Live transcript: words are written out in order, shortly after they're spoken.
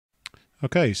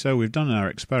Okay, so we've done our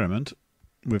experiment.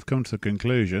 We've come to the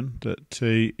conclusion that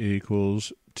t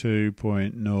equals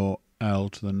 2.0 L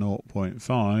to the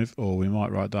 0.5, or we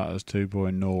might write that as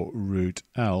 2.0 root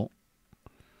L.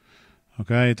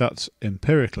 Okay, that's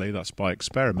empirically, that's by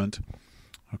experiment.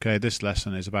 Okay, this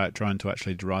lesson is about trying to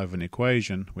actually derive an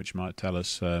equation which might tell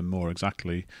us more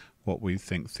exactly what we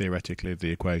think theoretically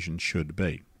the equation should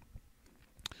be.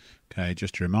 Okay,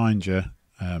 just to remind you,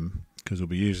 because we'll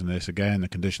be using this again, the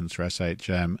conditions for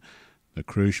SHM, the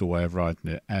crucial way of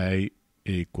writing it, A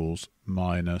equals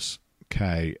minus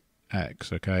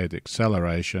kx. Okay, the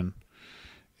acceleration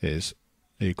is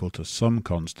equal to some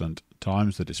constant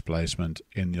times the displacement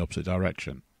in the opposite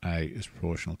direction. A is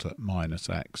proportional to minus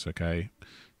x. Okay,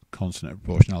 constant of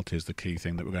proportionality is the key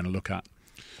thing that we're going to look at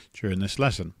during this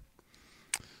lesson.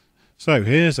 So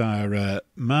here's our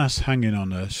mass hanging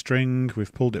on a string.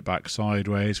 We've pulled it back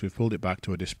sideways. We've pulled it back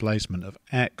to a displacement of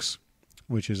x,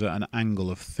 which is at an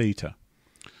angle of theta.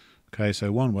 Okay,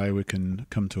 so one way we can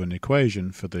come to an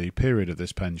equation for the period of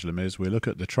this pendulum is we look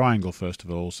at the triangle first of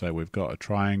all. So we've got a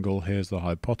triangle. Here's the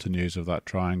hypotenuse of that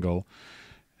triangle.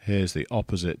 Here's the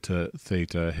opposite to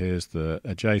theta. Here's the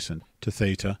adjacent to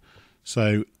theta.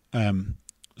 So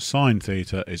sine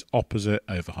theta is opposite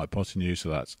over hypotenuse, so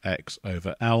that's x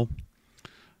over L.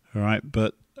 All right,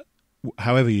 but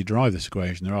however you derive this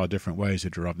equation, there are different ways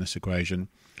of deriving this equation.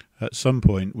 At some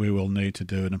point we will need to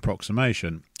do an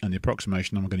approximation, and the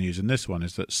approximation I'm going to use in this one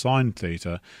is that sine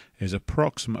theta is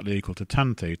approximately equal to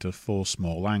tan theta for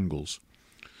small angles.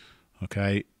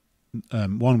 Okay,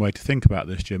 one way to think about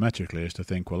this geometrically is to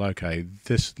think, well, okay,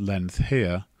 this length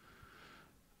here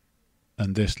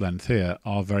and this length here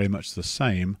are very much the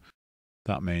same.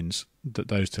 That means that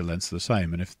those two lengths are the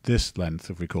same, and if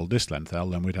we call this length L,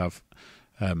 then we'd have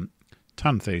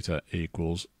tan theta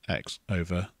equals x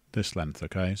over this length.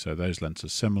 Okay, so those lengths are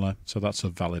similar, so that's a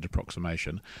valid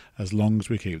approximation as long as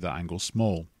we keep that angle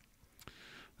small.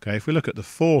 Okay, if we look at the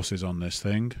forces on this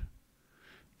thing,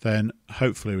 then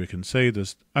hopefully we can see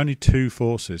there's only two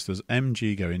forces. There's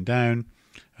mg going down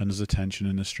and there's a tension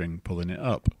in the string pulling it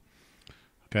up.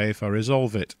 Okay, if I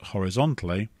resolve it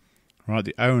horizontally, right,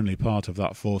 the only part of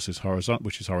that force is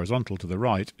which is horizontal to the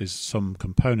right is some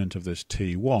component of this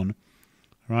T1,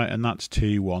 right, and that's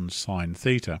T1 sine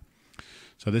theta.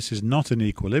 So this is not an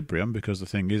equilibrium because the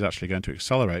thing is actually going to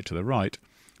accelerate to the right.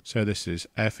 So this is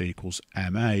F equals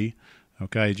ma.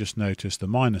 Okay, just notice the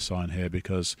minus sign here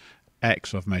because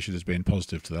x I've measured as being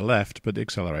positive to the left, but the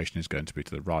acceleration is going to be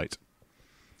to the right.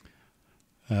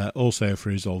 Also, if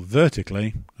we resolve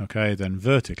vertically, okay, then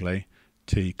vertically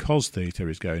t cos theta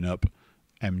is going up,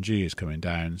 mg is coming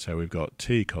down, so we've got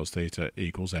t cos theta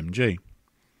equals mg.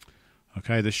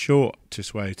 Okay, the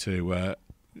shortest way to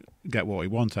get what we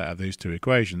want out of these two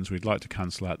equations, we'd like to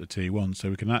cancel out the t1 so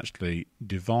we can actually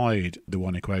divide the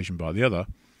one equation by the other.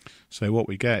 So what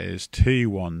we get is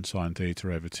t1 sine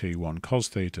theta over t1 cos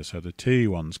theta, so the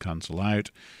t1s cancel out,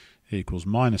 equals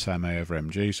minus ma over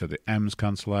mg, so the m's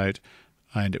cancel out,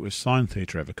 and it was sine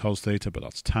theta over cos theta, but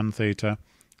that's tan theta,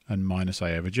 and minus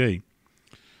a over g.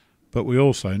 But we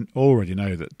also already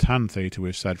know that tan theta,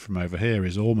 we've said from over here,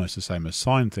 is almost the same as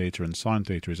sine theta, and sine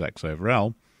theta is x over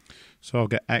L. So I'll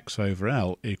get x over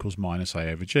L equals minus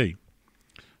a over g.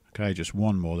 Okay, just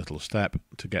one more little step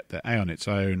to get the a on its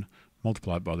own,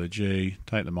 multiply it by the g,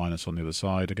 take the minus on the other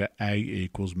side, I get a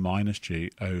equals minus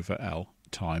g over L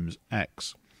times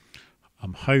x.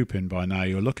 I'm hoping by now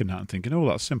you're looking at it and thinking, oh,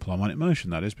 that's simple harmonic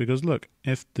motion, that is, because look,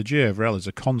 if the g over L is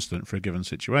a constant for a given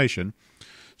situation,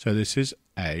 so this is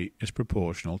a is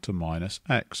proportional to minus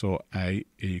x, or a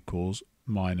equals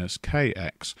minus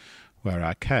kx, where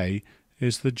our k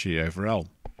is the g over L.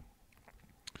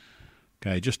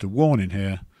 Okay, just a warning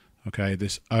here, okay,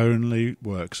 this only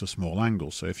works a small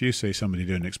angle. So if you see somebody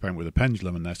doing an experiment with a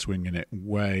pendulum and they're swinging it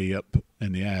way up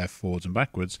in the air forwards and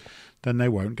backwards, then they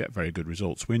won't get very good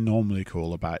results. We normally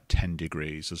call about 10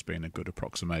 degrees as being a good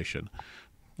approximation.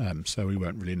 So we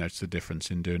won't really notice the difference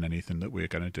in doing anything that we're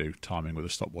going to do timing with a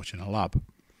stopwatch in a lab.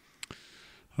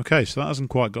 Okay, so that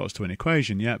hasn't quite got us to an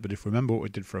equation yet, but if we remember what we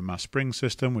did for a mass spring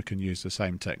system, we can use the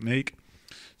same technique.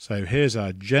 So here's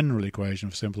our general equation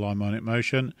for simple harmonic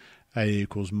motion, a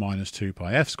equals minus 2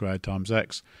 pi f squared times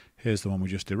x. Here's the one we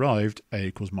just derived, a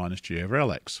equals minus g over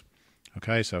lx.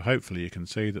 Okay, so hopefully you can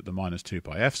see that the minus 2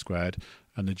 pi f squared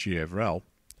and the g over L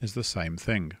is the same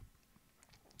thing.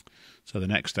 So the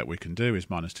next step we can do is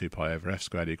minus 2 pi over f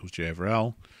squared equals g over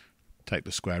L. Take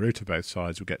the square root of both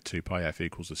sides, we get 2 pi f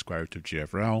equals the square root of g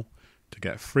over L. To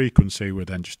get frequency, we'll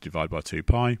then just divide by 2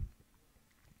 pi.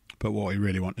 But what we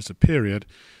really want is a period,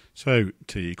 So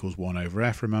t equals 1 over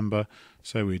f, remember,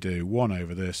 so we do 1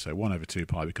 over this, so 1 over 2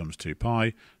 pi becomes 2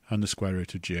 pi, and the square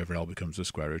root of g over l becomes the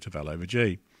square root of l over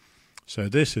g. So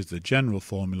this is the general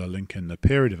formula linking the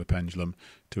period of a pendulum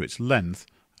to its length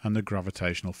and the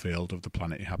gravitational field of the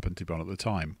planet you happen to be on at the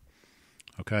time.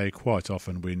 Okay, quite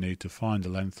often we need to find the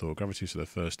length or gravity, so the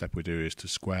first step we do is to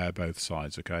square both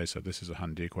sides. Okay, so this is a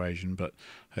handy equation, but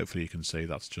hopefully you can see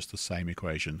that's just the same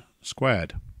equation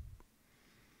squared.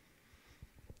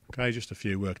 Okay, just a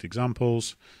few worked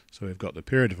examples. So we've got the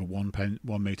period of a 1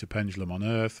 metre pendulum on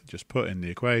Earth. Just put in the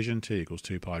equation, t equals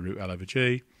 2 pi root L over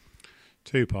g.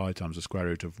 2 pi times the square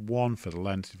root of 1 for the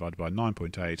length divided by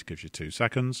 9.8 gives you 2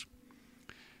 seconds.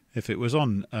 If it was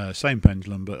on same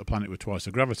pendulum but a planet with twice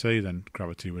the gravity, then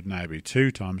gravity would now be 2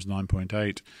 times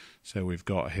 9.8. So we've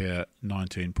got here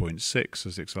 19.6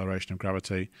 as the acceleration of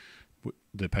gravity.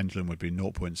 The pendulum would be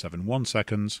 0.71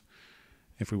 seconds.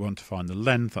 If we want to find the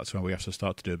length, that's where we have to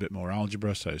start to do a bit more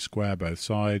algebra. So square both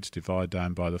sides, divide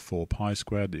down by the 4 pi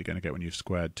squared that you're going to get when you've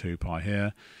squared 2 pi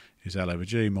here, is L over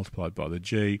G multiplied by the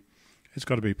G. It's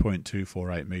got to be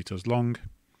 0.248 metres long.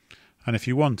 And if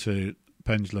you want a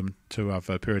pendulum to have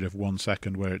a period of 1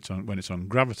 second when it's on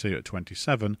gravity at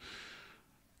 27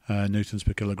 newtons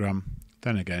per kilogram,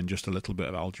 then again just a little bit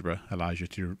of algebra allows you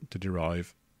to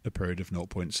derive a period of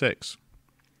 0.6.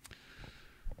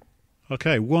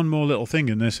 Okay, one more little thing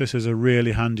in this. This is a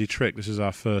really handy trick. This is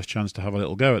our first chance to have a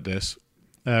little go at this.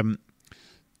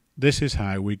 This is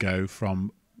how we go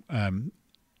from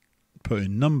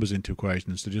putting numbers into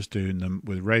equations to just doing them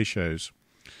with ratios.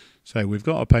 So we've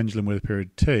got a pendulum with a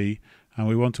period t, and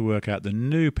we want to work out the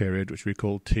new period, which we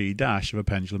call t dash, of a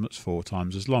pendulum that's 4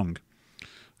 times as long.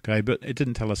 Okay, but it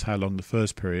didn't tell us how long the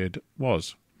first period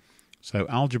was. So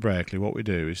algebraically what we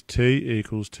do is t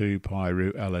equals 2 pi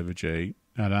root L over g,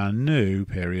 and our new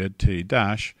period t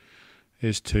dash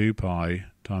is 2 pi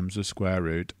times the square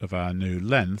root of our new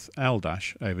length L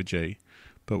dash over g.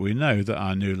 But we know that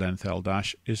our new length L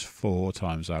dash is 4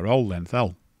 times our old length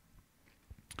L.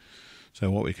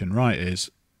 So what we can write is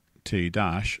t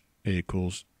dash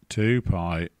equals 2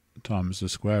 pi times the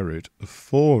square root of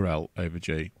 4L over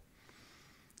g.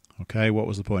 Okay, what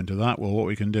was the point of that? Well, what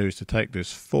we can do is to take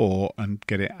this 4 and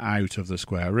get it out of the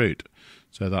square root.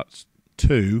 So that's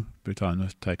 2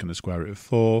 times taking the square root of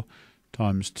 4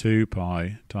 times 2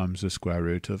 pi times the square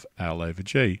root of L over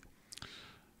g.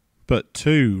 But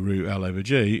 2 root L over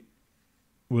g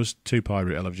was 2 pi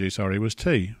root L over g, was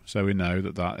t. So we know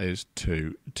that that is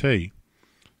 2t.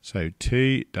 So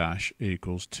t dash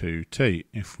equals 2t.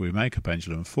 If we make a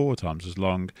pendulum 4 times as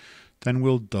long, then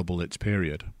we'll double its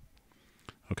period.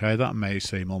 Okay, that may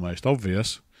seem almost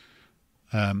obvious,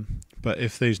 but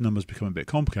if these numbers become a bit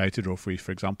complicated, or if we,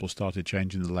 for example, started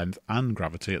changing the length and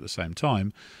gravity at the same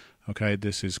time, okay,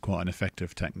 this is quite an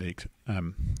effective technique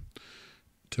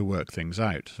to work things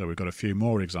out. So we've got a few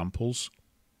more examples.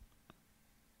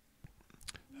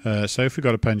 So if we've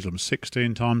got a pendulum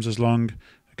 16 times as long,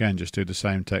 again, just do the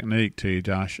same technique. T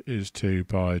dash is 2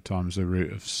 pi times the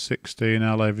root of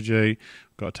 16L over G. We've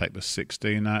got to take the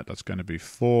 16 out. That's going to be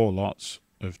 4 lots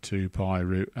of 2 pi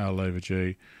root L over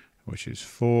G, which is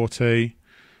 4t.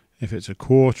 If it's a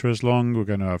quarter as long, we're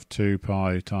going to have 2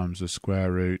 pi times the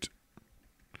square root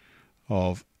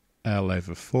of L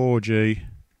over 4G.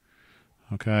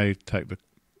 Okay, take the,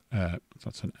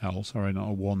 that's an L, sorry, not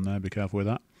a 1 there, be careful with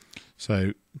that.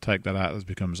 So take that out, that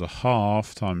becomes a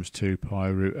half times 2 pi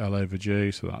root L over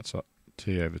G, so that's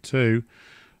t over 2.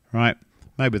 Right,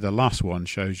 maybe the last one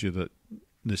shows you that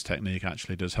this technique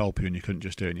actually does help you and you couldn't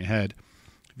just do it in your head.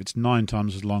 If it's 9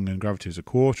 times as long and gravity is a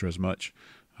quarter as much,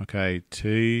 okay,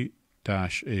 t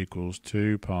dash equals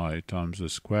 2 pi times the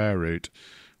square root.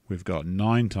 We've got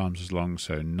 9 times as long,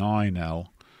 so 9L,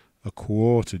 a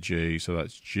quarter G, so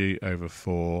that's G over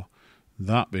 4.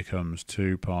 That becomes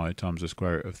 2 pi times the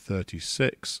square root of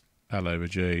 36 L over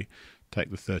G.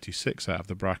 Take the 36 out of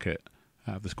the bracket,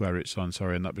 out of the square root sign,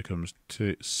 sorry, and that becomes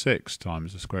 6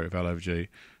 times the square root of L over G,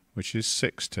 which is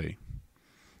 6t.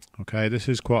 Okay, this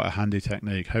is quite a handy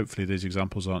technique. Hopefully these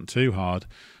examples aren't too hard,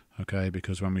 okay,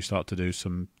 because when we start to do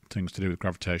some things to do with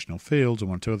gravitational fields and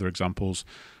 1 or 2 other examples,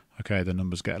 okay, the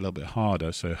numbers get a little bit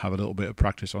harder, so have a little bit of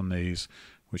practice on these,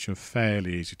 which are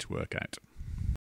fairly easy to work out.